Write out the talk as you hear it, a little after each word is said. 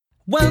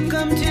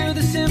Welcome to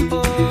the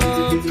Simple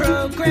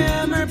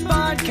Programmer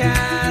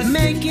Podcast,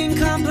 making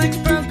complex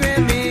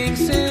programming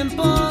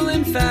simple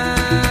and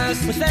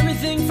fast, with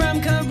everything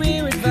from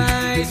career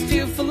advice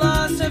to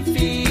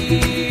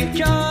philosophy.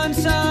 John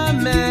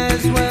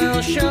Summers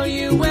will show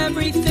you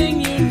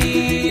everything you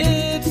need.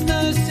 It's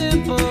the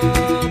Simple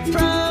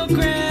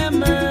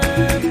Programmer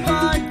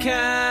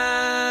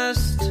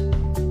Podcast.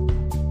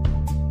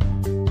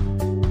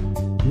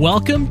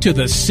 Welcome to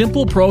the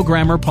Simple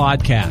Programmer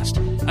Podcast,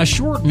 a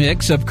short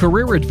mix of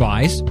career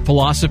advice,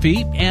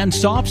 philosophy, and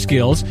soft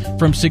skills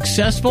from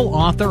successful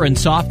author and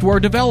software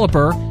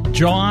developer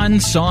John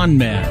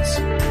Sonmez.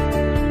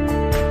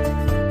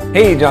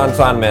 Hey, John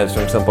Sonmez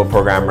from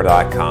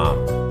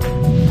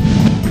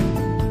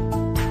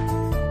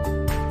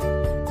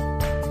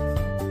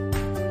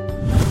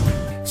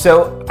SimpleProgrammer.com.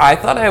 So I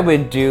thought I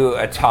would do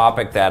a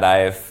topic that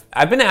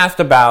I've been asked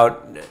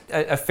about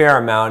a fair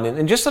amount,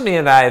 and just something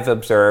that I've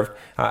observed.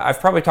 I've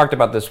probably talked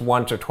about this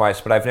once or twice,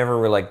 but I've never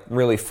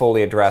really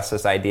fully addressed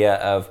this idea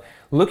of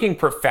looking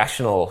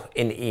professional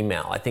in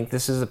email. I think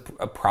this is a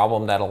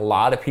problem that a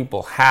lot of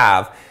people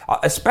have,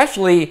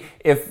 especially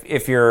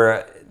if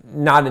you're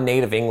not a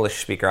native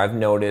English speaker. I've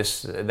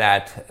noticed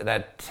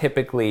that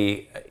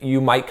typically you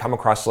might come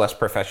across less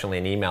professionally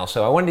in email.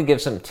 So I wanted to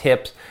give some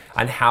tips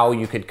on how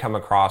you could come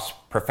across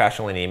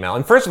professionally in email.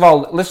 And first of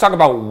all, let's talk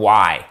about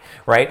why,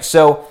 right?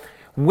 So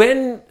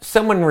when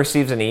someone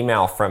receives an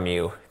email from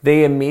you,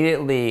 they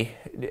immediately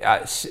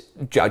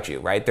judge you,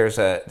 right? There's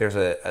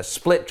a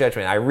split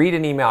judgment. I read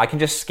an email, I can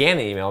just scan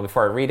an email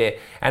before I read it,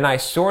 and I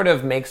sort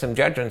of make some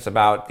judgments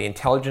about the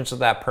intelligence of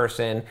that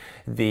person,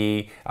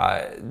 the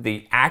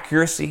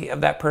accuracy of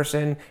that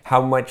person,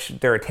 how much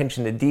their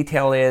attention to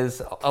detail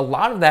is. A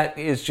lot of that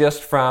is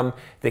just from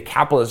the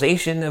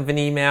capitalization of an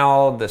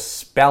email, the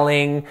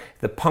spelling,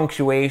 the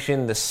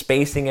punctuation, the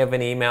spacing of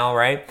an email,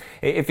 right?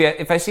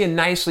 If I see a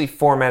nicely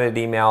formatted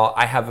email,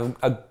 I have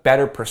a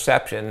better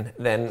perception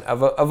than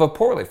of a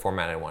poorly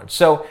formatted one.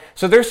 So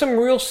there's some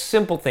real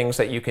simple things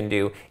that you can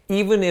do,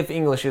 even if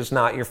English is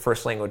not your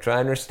first language. I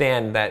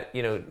understand that,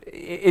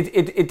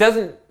 it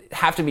doesn't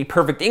have to be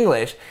perfect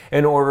English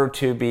in order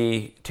to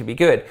be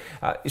good.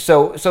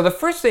 So the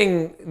first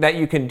thing that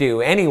you can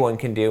do, anyone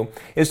can do,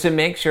 is to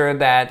make sure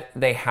that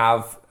they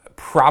have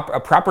a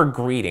proper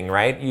greeting,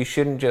 right? You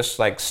shouldn't just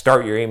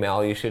start your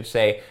email. You should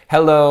say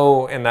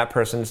hello and that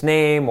person's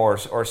name or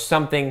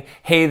something,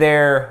 hey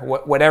there,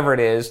 whatever it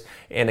is,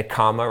 in a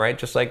comma, right?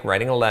 Just like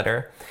writing a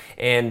letter.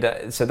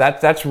 And so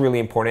that's really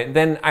important.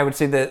 Then I would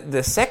say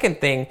the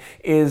second thing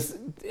is,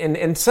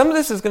 and some of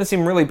this is going to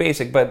seem really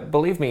basic, but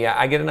believe me,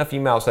 I get enough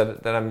emails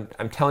that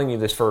I'm telling you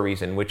this for a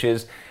reason, which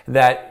is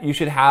that you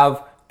should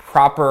have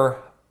proper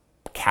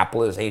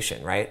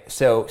capitalization, right?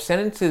 So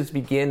sentences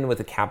begin with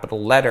a capital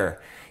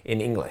letter in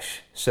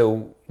English.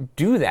 So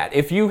do that.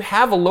 If you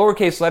have a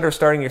lowercase letter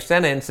starting your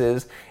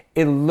sentences,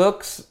 it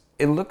looks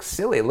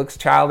silly, it looks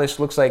childish,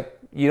 looks like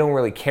you don't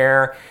really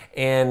care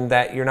and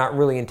that you're not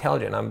really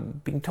intelligent. I'm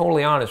being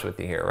totally honest with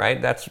you here,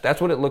 right? That's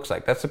what it looks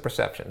like. That's the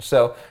perception.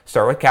 So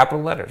start with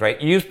capital letters,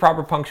 right? Use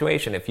proper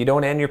punctuation. If you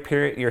don't end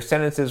your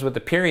sentences with a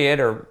period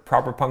or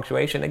proper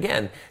punctuation,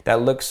 again,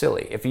 that looks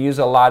silly. If you use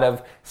a lot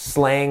of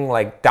slang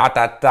like ...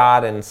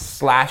 and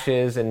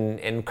slashes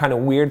and kind of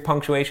weird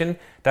punctuation,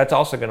 that's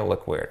also going to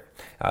look weird.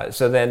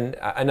 So then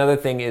another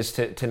thing is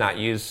to not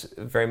use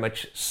very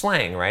much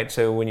slang, right?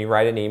 So when you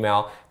write an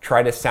email,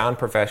 try to sound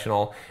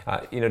professional.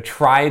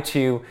 Try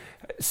to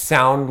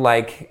sound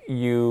like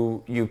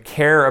you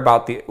care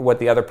about what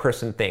the other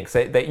person thinks,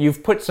 that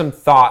you've put some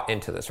thought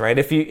into this, right?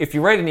 If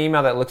you write an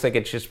email that looks like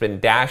it's just been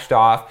dashed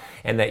off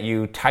and that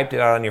you typed it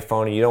out on your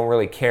phone and you don't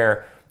really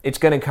care, it's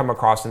going to come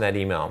across in that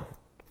email.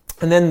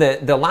 And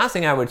then the last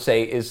thing I would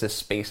say is the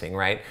spacing,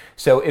 right?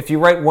 So if you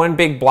write one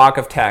big block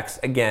of text,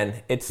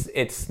 again,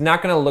 it's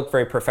not going to look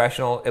very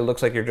professional. It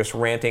looks like you're just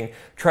ranting.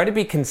 Try to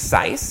be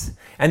concise,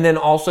 and then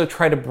also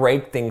try to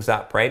break things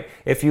up, right?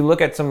 If you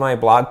look at some of my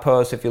blog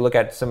posts, if you look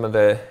at some of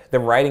the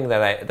writing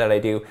that I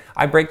do,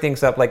 I break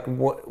things up like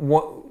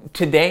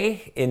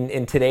today,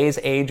 in today's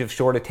age of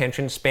short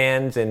attention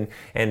spans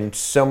and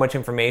so much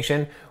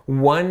information,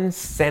 one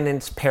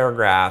sentence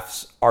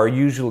paragraphs are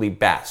usually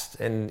best.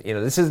 And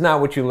this is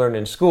not what you learn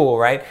in school,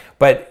 right?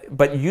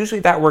 But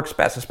usually that works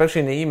best, especially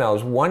in the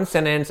emails. One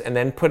sentence and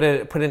then put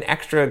an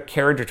extra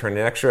carriage return, an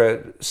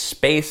extra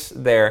space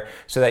there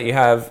so that you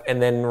have, and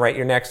then write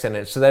your next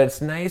sentence so that it's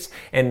nice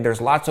and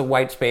there's lots of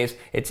white space.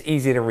 It's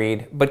easy to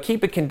read, but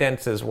keep it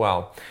condensed as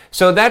well.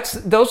 So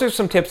those are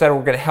some tips that are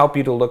going to help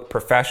you to look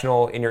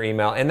professional in your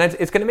email, and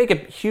it's going to make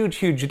a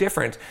huge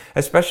difference,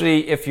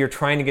 especially if you're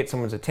trying to get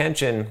someone's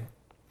attention.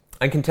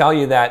 I can tell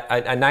you that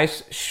a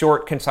nice,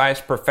 short, concise,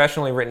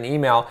 professionally written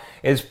email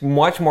is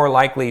much more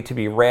likely to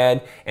be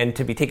read and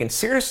to be taken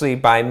seriously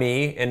by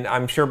me, and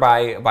I'm sure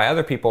by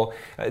other people,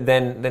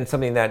 than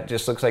something that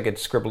just looks like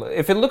it's scribbled.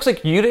 If it looks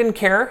like you didn't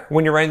care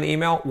when you're writing the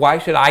email, why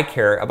should I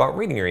care about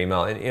reading your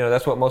email? And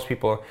that's what most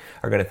people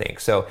are going to think.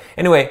 So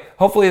anyway,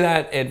 hopefully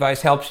that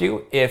advice helps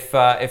you. If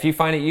you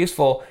find it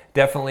useful,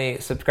 definitely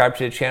subscribe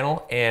to the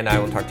channel, and I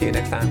will talk to you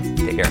next time.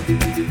 Take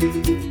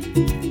care.